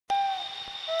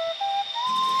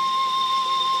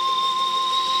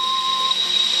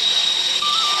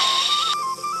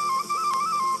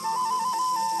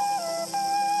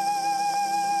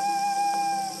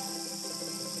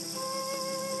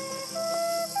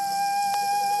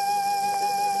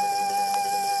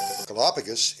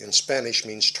Galapagos in Spanish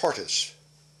means tortoise.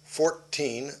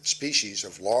 14 species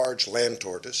of large land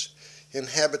tortoise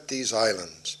inhabit these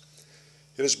islands.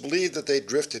 It is believed that they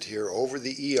drifted here over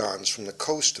the eons from the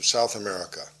coast of South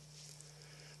America.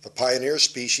 The pioneer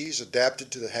species adapted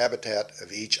to the habitat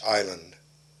of each island.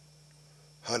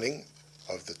 Hunting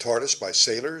of the tortoise by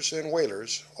sailors and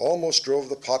whalers almost drove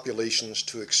the populations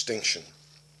to extinction.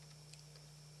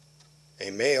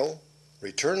 A male,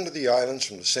 returned to the islands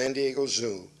from the San Diego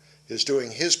Zoo, is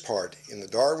doing his part in the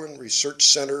Darwin Research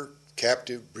Center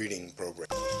captive breeding program.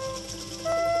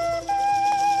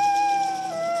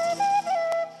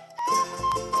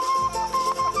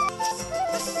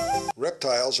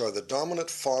 Reptiles are the dominant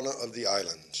fauna of the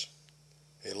islands.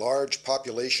 A large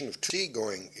population of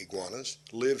sea-going iguanas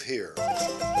live here.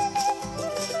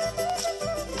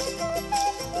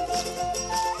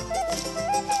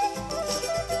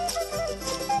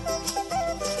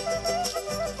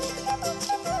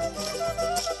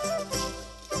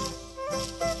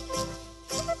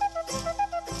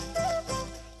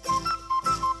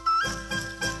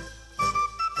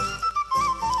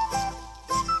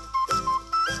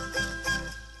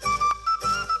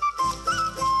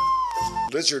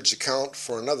 Lizards account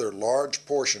for another large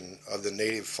portion of the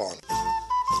native fauna.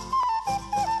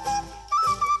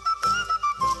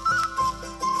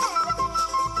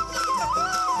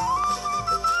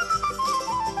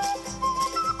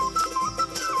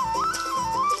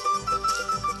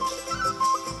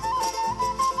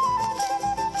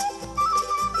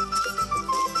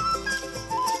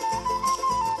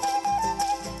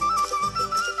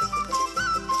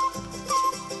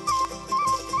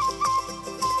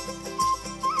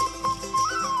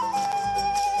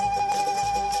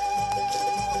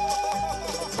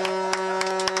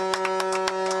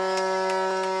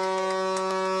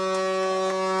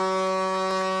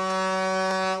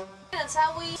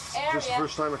 This is the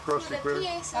first time across the equator?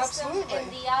 Absolutely.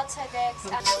 And the outside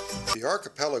eggs. The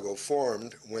archipelago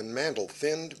formed when mantle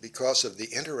thinned because of the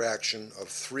interaction of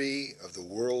 3 of the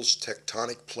world's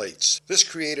tectonic plates. This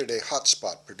created a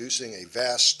hotspot producing a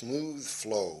vast smooth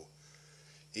flow.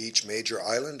 Each major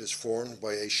island is formed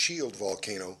by a shield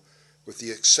volcano with the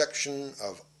exception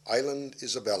of Island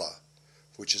Isabella,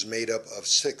 which is made up of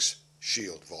 6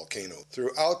 shield volcanoes.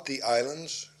 Throughout the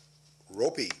islands,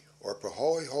 ropey or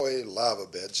pahoehoe lava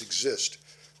beds exist,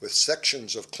 with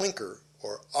sections of clinker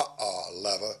or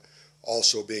lava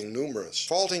also being numerous.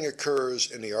 Faulting occurs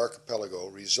in the archipelago,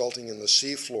 resulting in the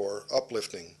seafloor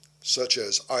uplifting, such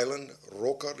as Island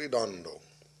Roca Redondo.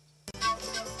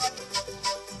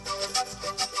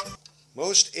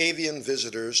 Most avian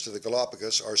visitors to the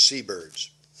Galapagos are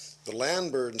seabirds. The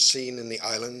land birds seen in the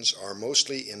islands are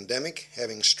mostly endemic,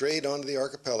 having strayed onto the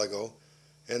archipelago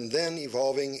and then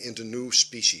evolving into new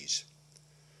species.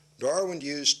 Darwin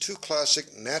used 2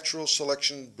 classic natural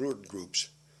selection brood groups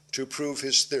to prove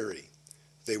his theory.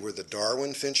 They were the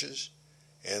Darwin finches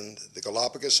and the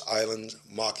Galapagos Island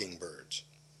mockingbirds.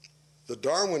 The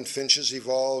Darwin finches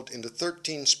evolved into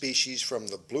 13 species from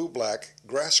the blue-black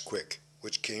grassquick,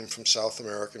 which came from South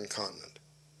American continent.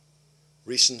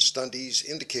 Recent studies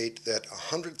indicate that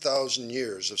 100,000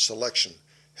 years of selection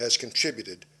has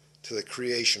contributed to the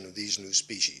creation of these new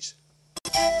species.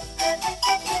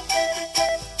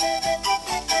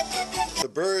 The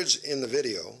birds in the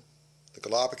video, the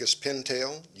Galapagos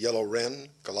pintail, yellow wren,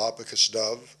 Galapagos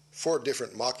dove, 4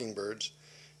 different mockingbirds,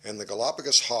 and the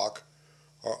Galapagos hawk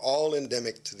are all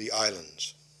endemic to the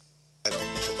islands.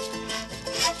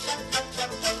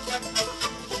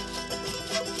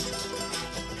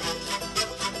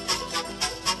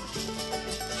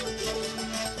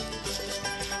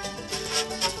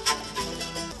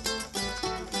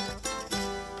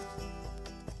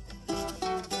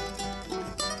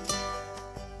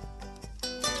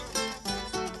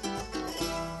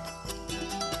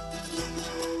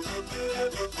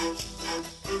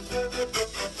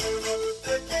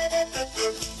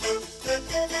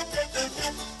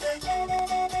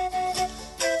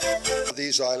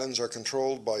 These islands are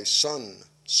controlled by sun,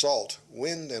 salt,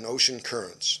 wind, and ocean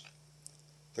currents.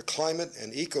 The climate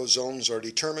and ecozones are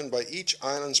determined by each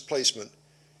island's placement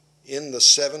in the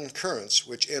 7 currents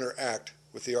which interact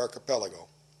with the archipelago.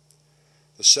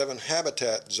 The 7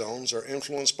 habitat zones are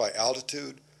influenced by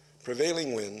altitude,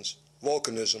 prevailing winds,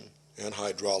 volcanism, and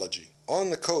hydrology. On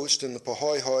the coast in the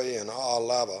pahoehoe and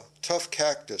lava, tough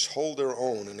cactus hold their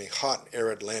own in a hot,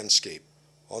 arid landscape.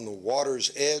 On the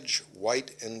water's edge,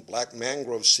 white and black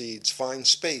mangrove seeds find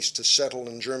space to settle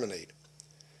and germinate.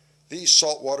 These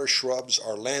saltwater shrubs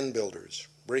are land builders,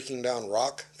 breaking down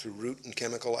rock through root and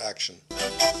chemical action.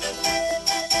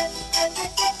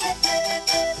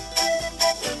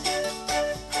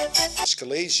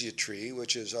 Australasia tree,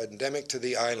 which is endemic to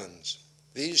the islands.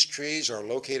 These trees are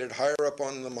located higher up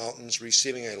on the mountains,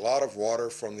 receiving a lot of water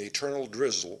from the eternal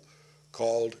drizzle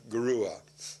called garua.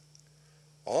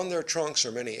 On their trunks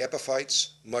are many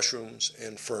epiphytes, mushrooms,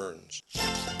 and ferns.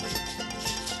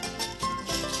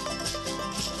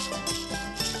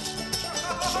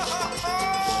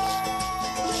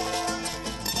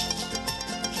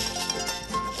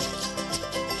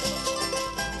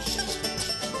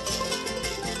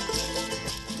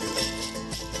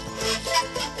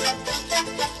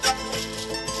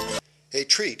 A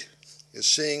treat is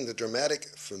seeing the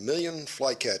dramatic vermilion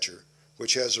flycatcher,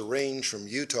 which has a range from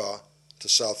Utah to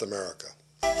South America.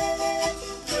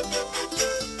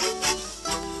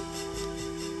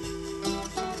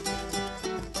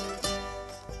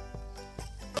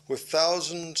 With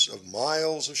thousands of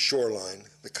miles of shoreline,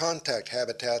 the contact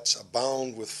habitats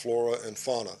abound with flora and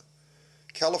fauna.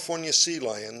 California sea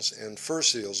lions and fur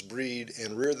seals breed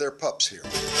and rear their pups here.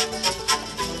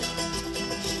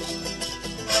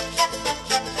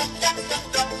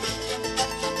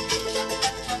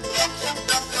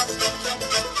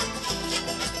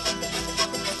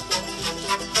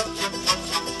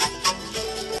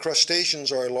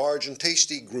 Crustaceans are a large and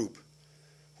tasty group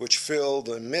which fill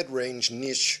the mid-range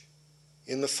niche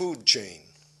in the food chain.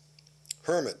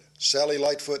 Hermit, Sally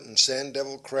Lightfoot, and sand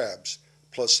devil crabs,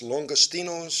 plus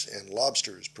longostinos and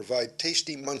lobsters provide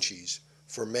tasty munchies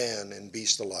for man and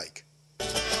beast alike.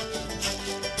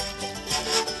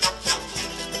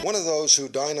 One of those who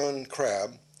dine on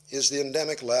crab is the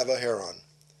endemic lava heron.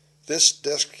 This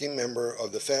dusky member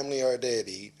of the family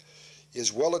Ardeidae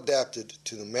is well adapted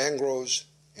to the mangroves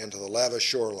and to the lava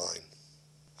shoreline.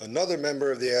 Another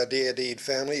member of the Ardeidae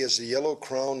family is the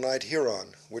yellow-crowned night heron,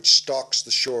 which stalks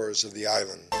the shores of the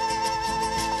island.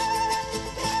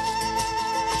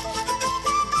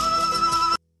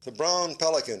 The brown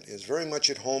pelican is very much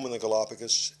at home in the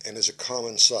Galapagos and is a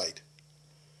common sight.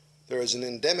 There is an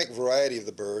endemic variety of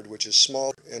the bird which is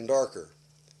smaller and darker,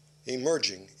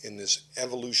 emerging in this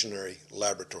evolutionary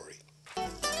laboratory.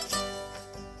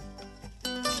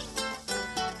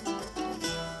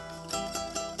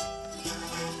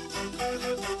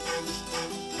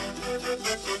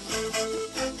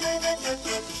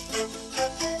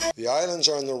 The islands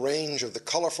are in the range of the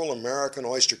colorful American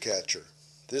oystercatcher.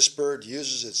 This bird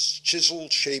uses its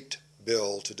chisel-shaped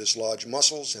bill to dislodge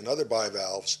mussels and other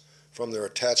bivalves from their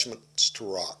attachments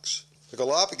to rocks. The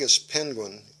Galapagos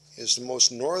penguin is the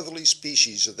most northerly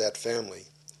species of that family.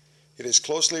 It is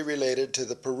closely related to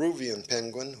the Peruvian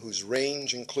penguin, whose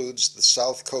range includes the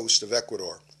south coast of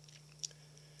Ecuador.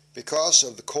 Because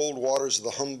of the cold waters of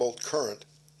the Humboldt Current,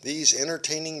 these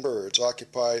entertaining birds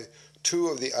occupy two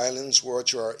of the islands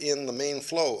which are in the main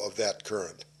flow of that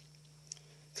current.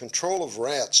 Control of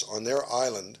rats on their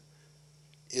island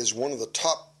is one of the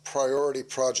top priority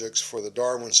projects for the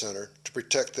Darwin Center to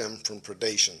protect them from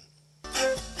predation.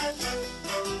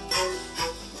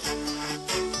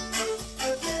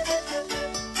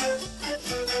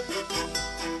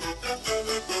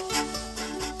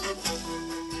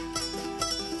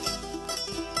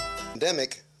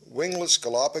 Endemic wingless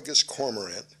Galapagos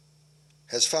cormorant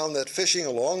has found that fishing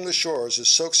along the shores is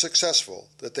so successful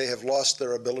that they have lost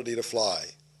their ability to fly.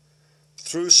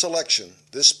 Through selection,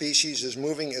 this species is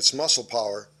moving its muscle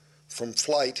power from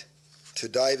flight to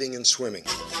diving and swimming.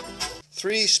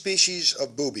 Three species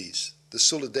of boobies, the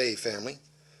Sulidae family,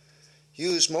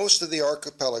 use most of the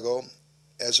archipelago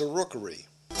as a rookery.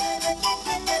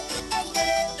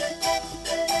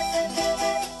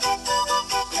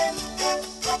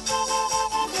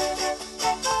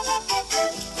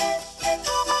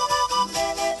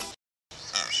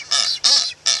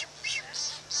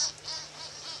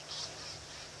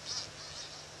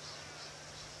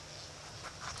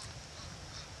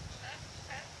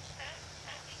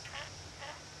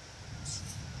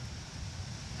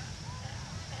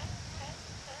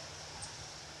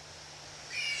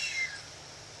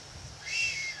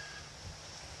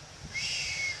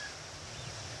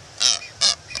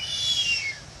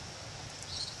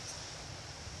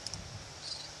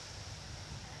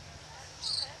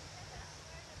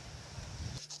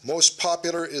 Most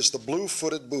popular is the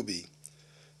blue-footed booby.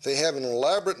 They have an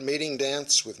elaborate mating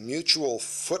dance with mutual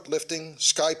foot lifting,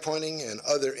 sky pointing, and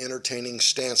other entertaining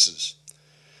stances.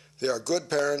 They are good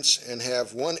parents and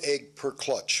have one egg per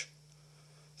clutch.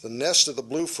 The nest of the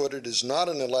blue-footed is not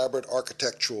an elaborate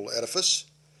architectural edifice.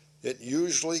 It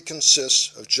usually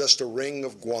consists of just a ring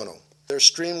of guano. Their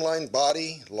streamlined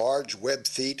body, large webbed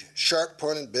feet,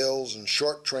 sharp-pointed bills, and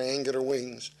short triangular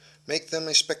wings make them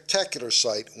a spectacular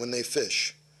sight when they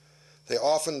fish. They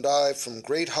often dive from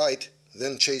great height,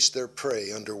 then chase their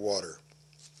prey underwater.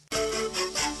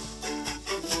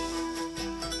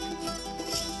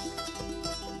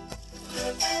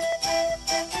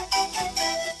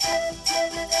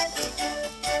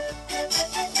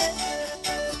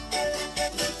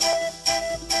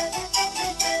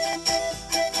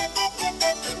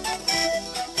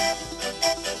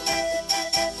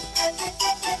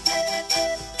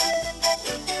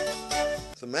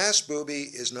 grass booby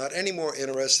is not any more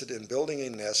interested in building a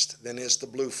nest than is the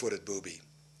blue-footed booby.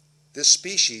 This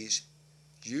species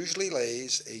usually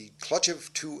lays a clutch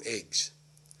of 2 eggs.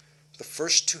 The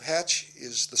first to hatch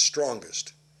is the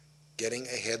strongest, getting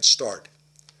a head start.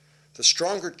 The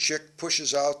stronger chick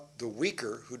pushes out the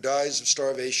weaker, who dies of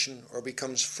starvation or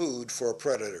becomes food for a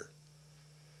predator.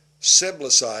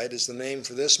 Seblicide is the name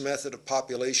for this method of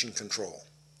population control.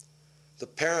 The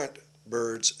parent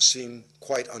birds seem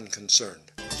quite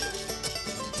unconcerned.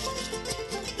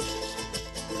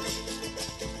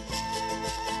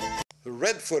 The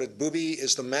red-footed booby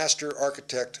is the master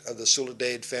architect of the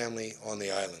Sulidae family on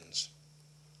the islands.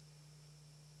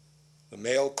 The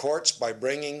male courts by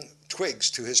bringing twigs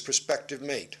to his prospective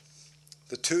mate.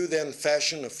 The two then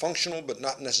fashion a functional but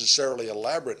not necessarily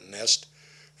elaborate nest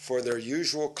for their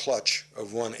usual clutch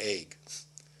of 1 egg.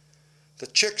 The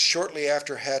chicks shortly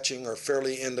after hatching are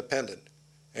fairly independent,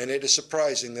 and it is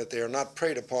surprising that they are not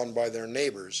preyed upon by their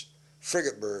neighbors,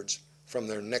 frigate birds, from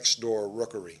their next-door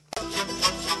rookery.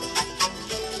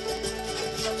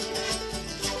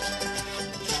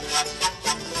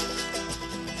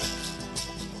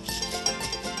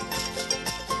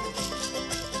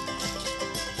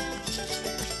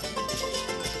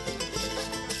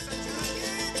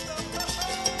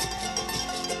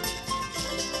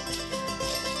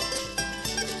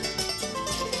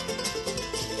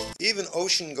 Even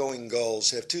ocean-going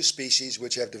gulls have 2 species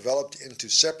which have developed into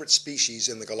separate species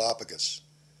in the Galapagos.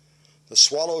 The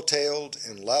swallow-tailed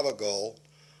and lava gull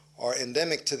are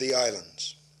endemic to the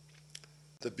islands.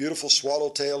 The beautiful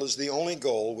swallowtail is the only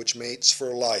gull which mates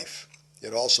for life.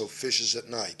 It also fishes at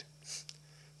night.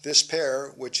 This pair,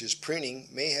 which is preening,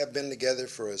 may have been together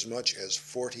for as much as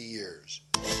 40 years.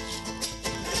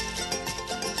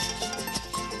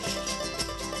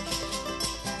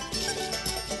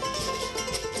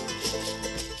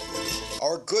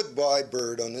 Our goodbye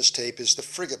bird on this tape is the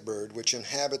frigate bird, which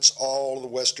inhabits all the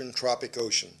western tropic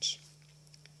oceans.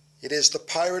 It is the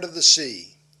pirate of the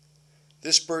sea.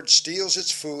 This bird steals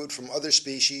its food from other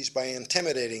species by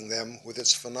intimidating them with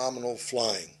its phenomenal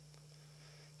flying.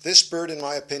 This bird, in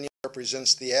my opinion,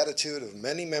 represents the attitude of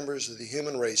many members of the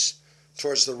human race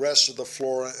towards the rest of the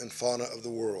flora and fauna of the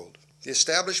world. The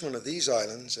establishment of these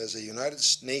islands as a United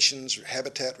Nations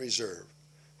habitat reserve,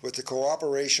 with the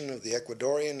cooperation of the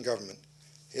Ecuadorian government,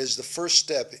 is the first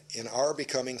step in our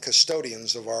becoming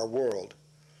custodians of our world,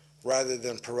 rather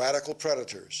than piratical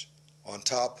predators on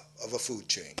top of a food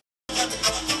chain.